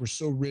components were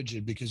so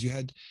rigid because you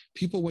had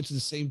people went to the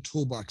same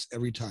toolbox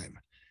every time.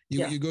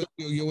 You go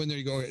in there,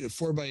 you go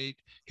 4x8.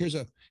 Here's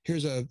a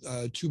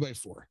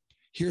 2x4.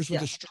 Here's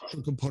what the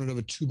structural component of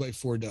a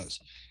 2x4 does,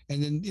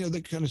 and then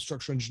the kind of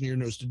structural engineer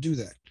knows to do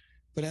that.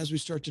 But as we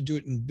start to do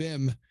it in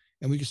BIM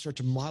and we can start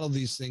to model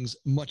these things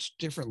much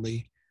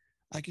differently,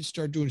 I can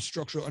start doing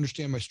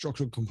understand my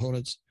structural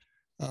components,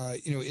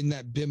 in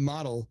that BIM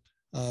model,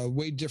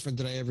 way different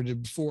than I ever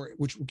did before,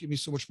 which will give me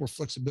so much more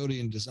flexibility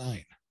in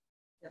design.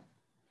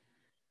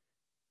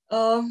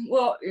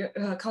 Well,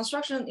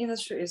 construction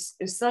industry is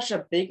such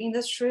a big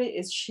industry.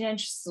 It's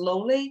changed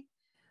slowly,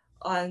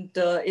 and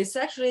it's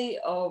actually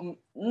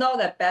not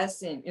a bad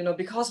thing,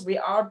 because we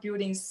are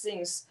building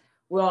things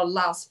will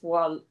last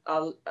for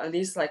at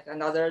least like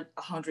another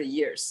 100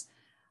 years.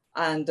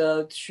 And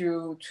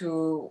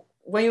to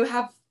when you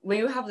have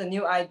the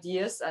new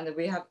ideas and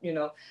we have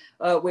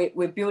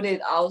we build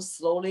it out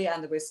slowly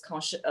and with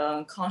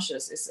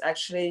conscious, it's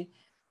actually,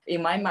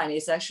 in my mind,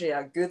 it's actually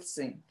a good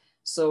thing.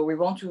 So we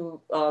want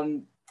to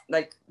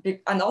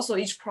and also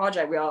each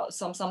project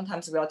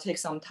sometimes will take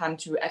some time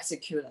to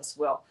execute as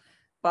well,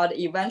 but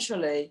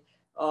eventually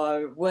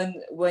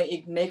when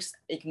it makes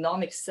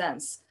economic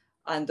sense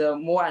and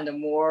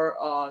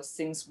more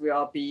things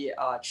will be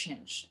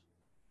changed.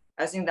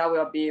 I think that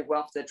will be one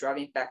of the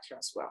driving factors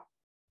as well.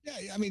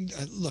 Yeah, I mean,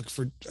 look,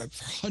 for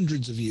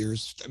hundreds of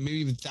years, maybe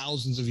even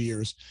thousands of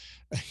years,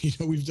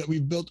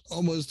 we've built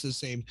almost the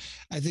same.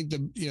 I think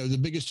the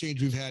biggest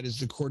change we've had is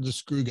the cordless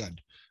screw gun,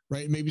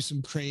 right? Maybe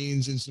some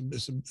cranes and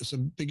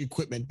some big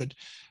equipment, but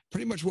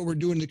pretty much what we're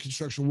doing in the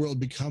construction world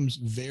becomes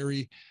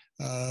very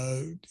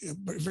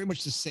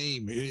much the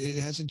same.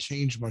 It hasn't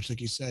changed much,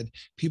 like you said.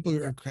 People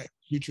are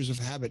creatures of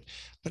habit,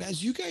 but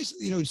as you guys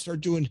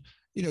start doing.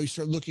 You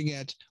start looking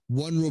at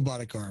one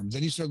robotic arm.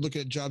 Then you start looking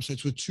at job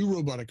sites with 2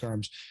 robotic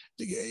arms.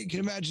 You can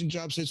imagine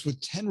job sites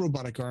with 10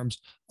 robotic arms,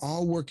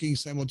 all working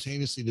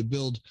simultaneously to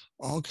build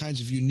all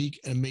kinds of unique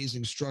and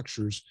amazing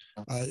structures.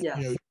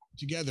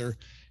 Together.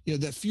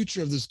 That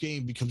future of this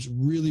game becomes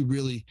really,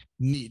 really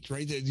neat,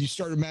 right? You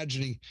start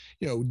imagining,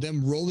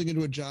 them rolling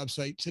into a job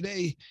site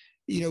today.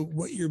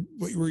 What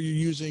you're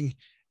using.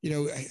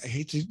 I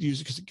hate to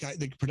use it because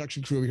the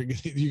production crew over here,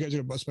 you guys are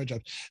gonna bust my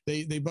chops.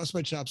 They bust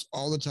my chops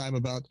all the time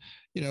about,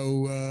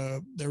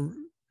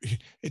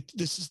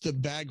 this is the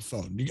bag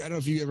phone. I don't know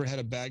if you ever had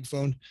a bag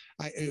phone.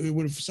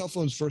 When cell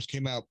phones first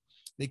came out,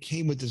 they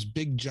came with this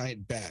big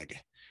giant bag,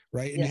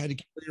 right? And you had to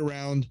carry it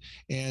around,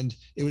 and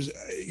it was,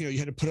 you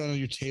had to put it on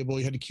your table,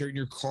 you had to carry it in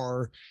your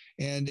car,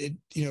 and it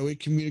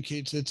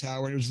communicated to the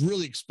tower, and it was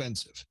really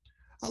expensive.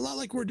 A lot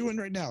like we're doing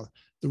right now.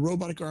 The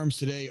robotic arms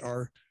today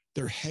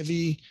they're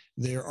heavy,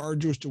 they're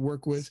arduous to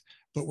work with,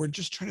 but we're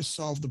just trying to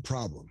solve the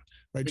problem,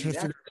 right? Trying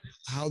to figure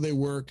out how they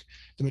work,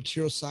 the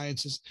material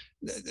sciences,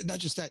 not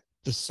just that,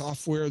 the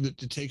software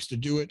that it takes to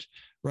do it,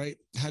 right?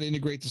 How to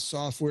integrate the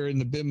software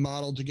and the BIM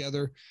model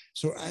together.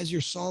 So as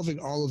you're solving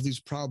all of these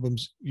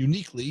problems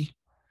uniquely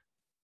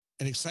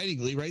and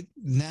excitingly, right?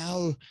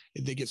 Now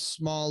they get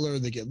smaller,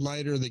 they get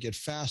lighter, they get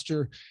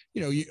faster.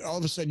 All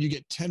of a sudden you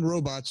get 10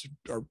 robots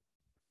or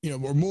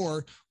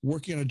more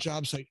working on a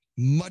job site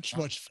much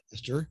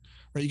faster,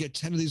 right? You get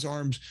 10 of these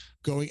arms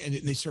going and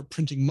they start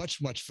printing much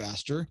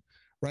faster,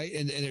 right?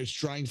 And it's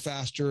drying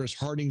faster, it's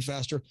hardening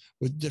faster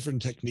with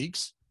different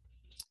techniques.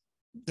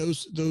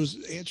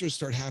 Those answers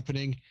start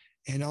happening,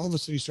 and all of a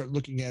sudden you start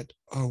looking at,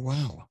 oh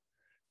wow,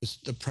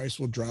 the price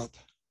will drop,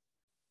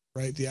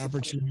 right? The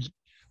opportunities,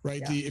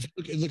 right? If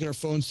you look at our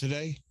phones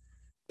today,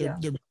 they're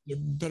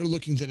better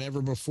looking than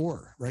ever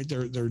before, right?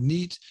 They're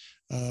neat,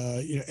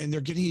 and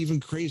they're getting even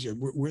crazier.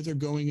 Where they're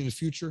going in the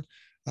future.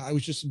 I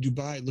was just in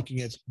Dubai looking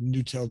at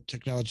new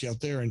technology out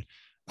there, and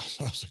I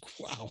was like,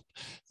 wow,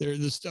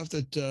 the stuff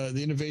that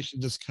the innovation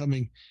that's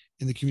coming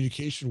in the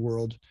communication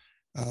world,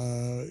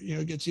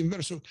 gets even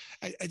better. So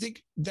I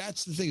think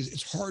that's the thing.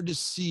 It's hard to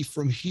see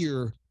from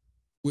here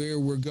where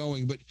we're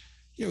going, but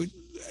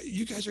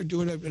you guys are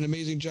doing an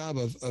amazing job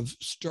of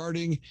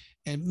starting,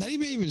 and not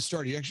even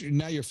starting. Actually,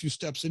 now you're a few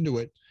steps into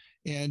it.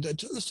 And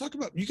let's talk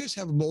about, you guys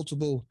have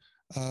multiple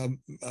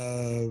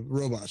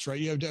robots, right?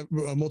 You have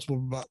multiple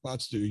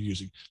bots that you're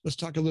using. Let's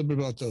talk a little bit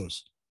about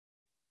those.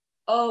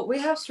 We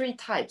have 3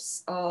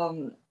 types.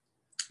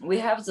 we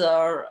have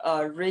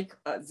the rig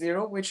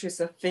 0, which is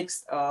a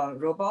fixed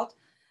robot,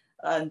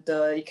 and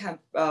it can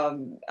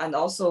and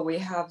also we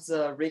have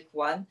the rig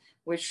 1,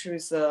 which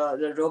is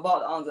the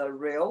robot on the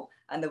rail,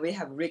 and we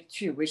have rig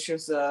 2, which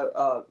is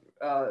the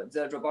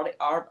robotic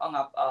arm on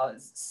a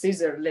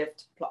scissor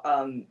lift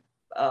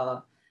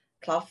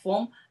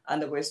platform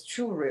and with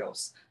 2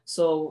 rails.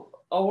 So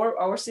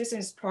our system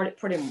is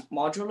pretty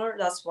modular.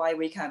 That's why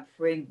we can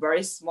bring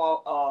very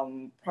small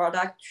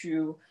product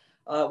to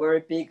very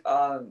big,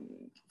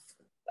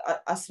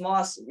 as small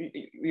as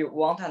you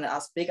want and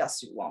as big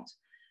as you want.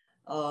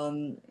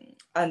 And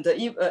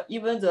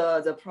even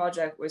the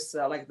project with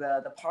like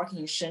the parking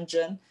in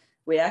Shenzhen,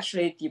 we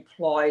actually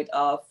deployed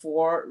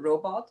 4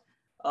 robots,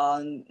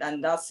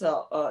 and that's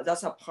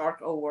a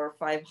park over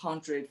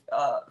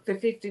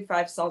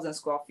 55,000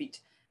 square feet.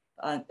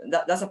 And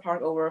that's a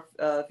park over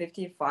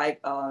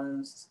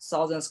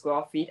 55,000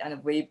 square feet,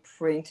 and we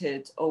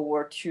printed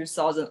over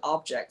 2,000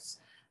 objects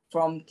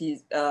from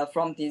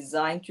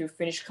design to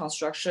finished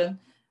construction.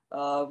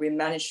 We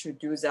managed to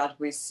do that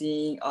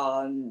within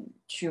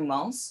 2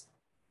 months,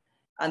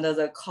 and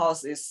the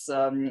cost is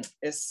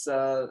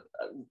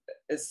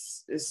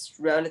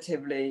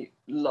relatively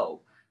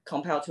low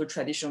compared to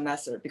traditional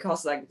method,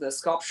 because like the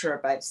sculpture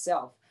by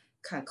itself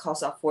can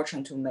cost a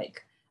fortune to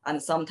make,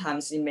 and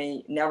sometimes it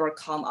may never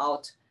come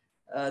out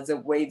the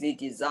way they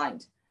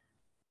designed.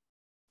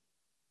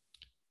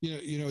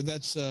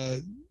 That's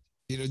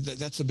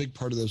that's a big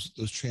part of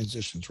those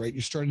transitions, right?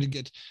 You're starting to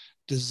get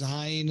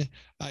design.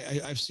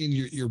 I've seen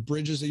your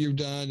bridges that you've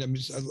done. I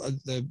mean,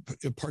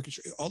 the park,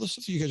 all the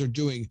stuff that you guys are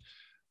doing.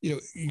 You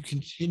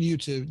continue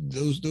to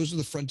those are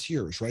the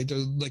frontiers, right? They're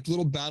like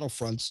little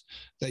battlefronts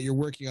that you're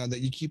working on that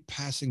you keep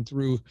passing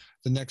through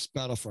the next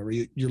battlefront.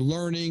 Right? You're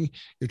learning,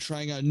 you're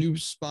trying out new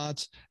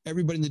spots.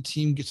 Everybody in the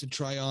team gets to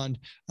try on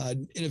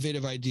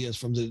innovative ideas,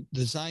 from the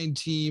design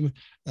team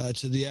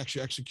to the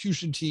actual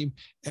execution team.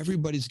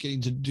 Everybody's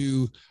getting to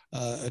do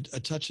a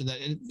touch of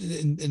that,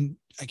 and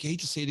I hate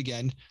to say it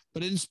again,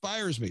 but it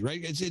inspires me,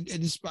 right? It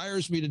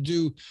inspires me to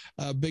do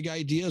big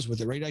ideas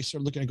with it, right? I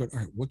start looking and go, all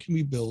right, what can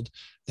we build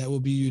that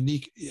will be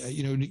unique?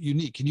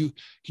 Unique. Can you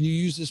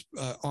use this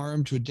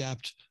arm to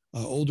adapt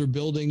older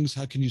buildings?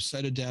 How can you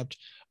site adapt,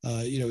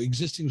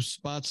 existing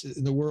spots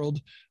in the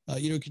world?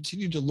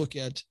 Continue to look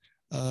at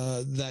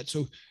that.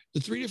 So the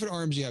 3 different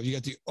arms you have, you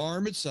got the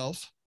arm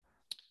itself,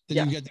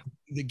 then you got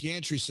the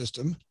gantry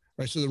system.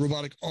 Right, so the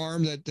robotic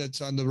arm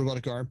that's on the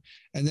robotic arm,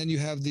 and then you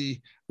have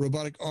the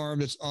robotic arm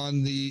that's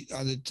on the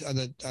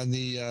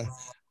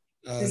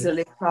scissor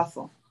lift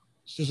platform.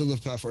 Scissor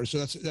lift platform. So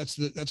that's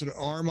an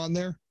arm on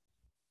there.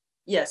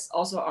 Yes,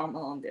 also arm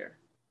on there,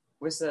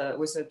 with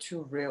the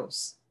 2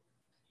 rails.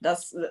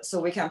 That's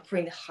so we can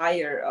print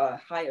higher,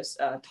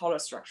 taller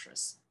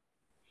structures.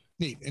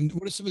 Neat. And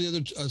what are some of the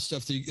other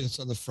stuff that's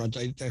on the front?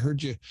 I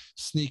heard you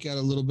sneak out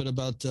a little bit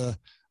about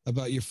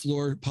your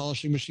floor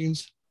polishing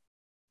machines.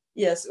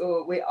 Yes,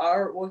 we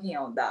are working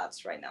on that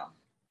right now.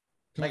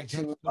 I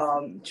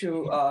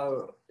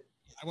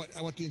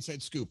want the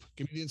inside scoop.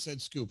 Give me the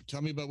inside scoop.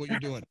 Tell me about what you're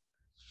doing.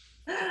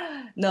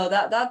 No,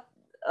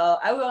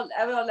 I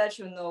will let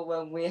you know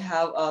when we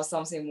have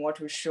something more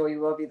to show.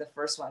 You will be the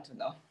first one to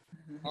know.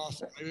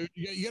 Awesome.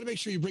 You got to make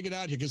sure you bring it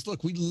out here, because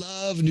look, we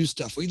love new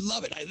stuff. We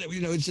love it.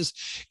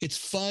 It's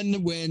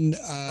fun when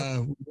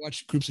we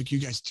watch groups like you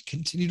guys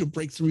continue to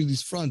break through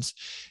these fronts.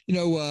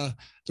 The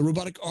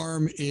robotic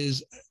arm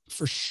is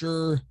for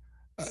sure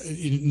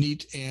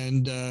neat,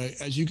 and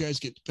as you guys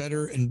get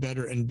better and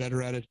better and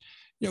better at it,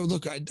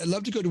 look, I'd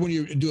love to go to one of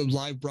your do a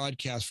live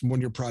broadcast from one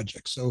of your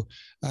projects. So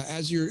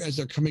as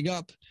they're coming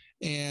up,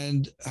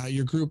 and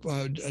your group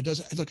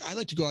does, look, I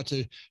like to go out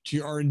to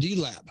your R&D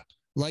lab.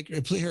 I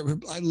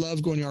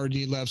love going to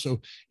R&D lab.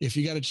 So if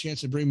you got a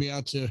chance to bring me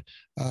out to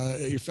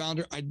your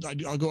founder,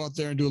 I'll go out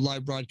there and do a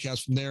live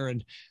broadcast from there.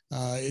 And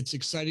it's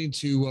exciting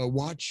to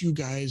watch you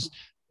guys,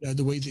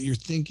 the way that you're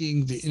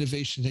thinking, the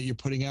innovation that you're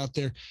putting out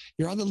there.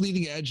 You're on the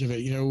leading edge of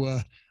it.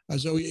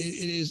 Zoey,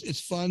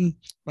 it's fun.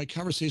 My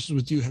conversations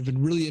with you have been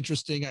really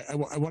interesting. I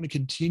want to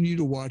continue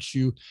to watch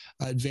you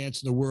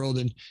advance in the world.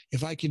 And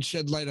if I can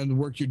shed light on the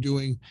work you're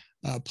doing,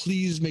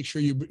 please make sure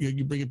you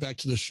bring it back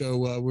to the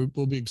show.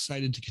 We'll be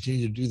excited to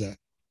continue to do that.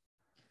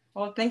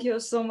 Well, thank you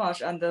so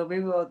much. And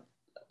we will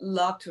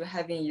love to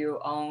having you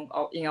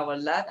in our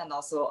lab and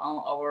also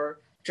on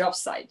our job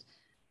site.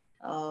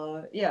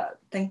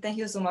 Thank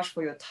you so much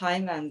for your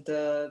time. And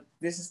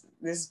this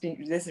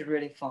is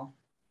really fun.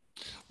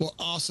 Well,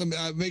 awesome.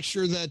 Make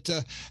sure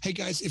that, hey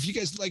guys, if you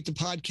guys like the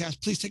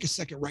podcast, please take a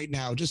second right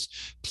now. Just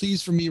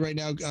please, for me right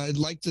now, I'd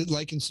like to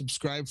like and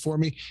subscribe for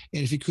me.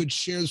 And if you could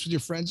share this with your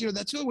friends,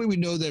 that's the only way we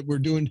know that we're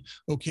doing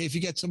okay. If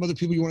you got some other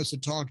people you want us to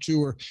talk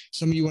to, or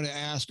somebody you want to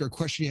ask, or a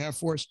question you have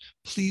for us,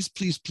 please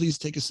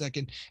take a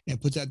second and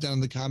put that down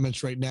in the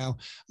comments right now.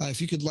 If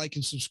you could like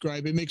and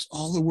subscribe, it makes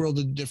all the world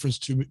of difference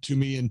to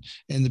me and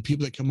the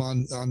people that come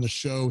on the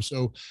show.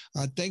 So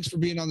thanks for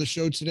being on the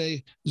show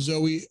today,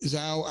 Zoey,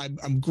 Zhao.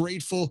 I'm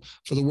grateful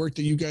for the work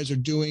that you guys are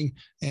doing,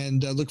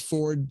 and look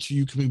forward to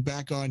you coming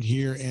back on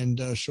here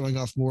and showing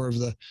off more of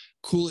the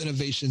cool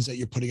innovations that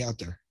you're putting out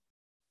there.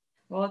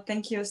 Well,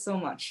 thank you so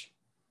much.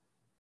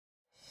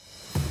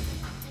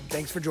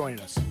 Thanks for joining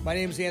us. My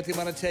name is Anthony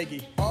Montague,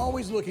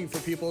 always looking for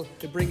people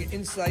to bring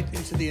insight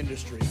into the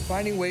industry,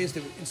 finding ways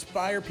to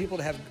inspire people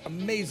to have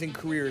amazing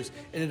careers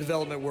in the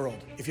development world.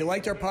 If you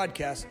liked our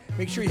podcast,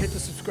 make sure you hit the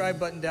subscribe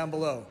button down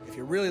below. If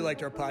you really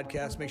liked our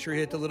podcast, make sure you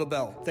hit the little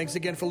bell. Thanks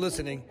again for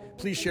listening.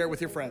 Please share it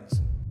with your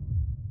friends.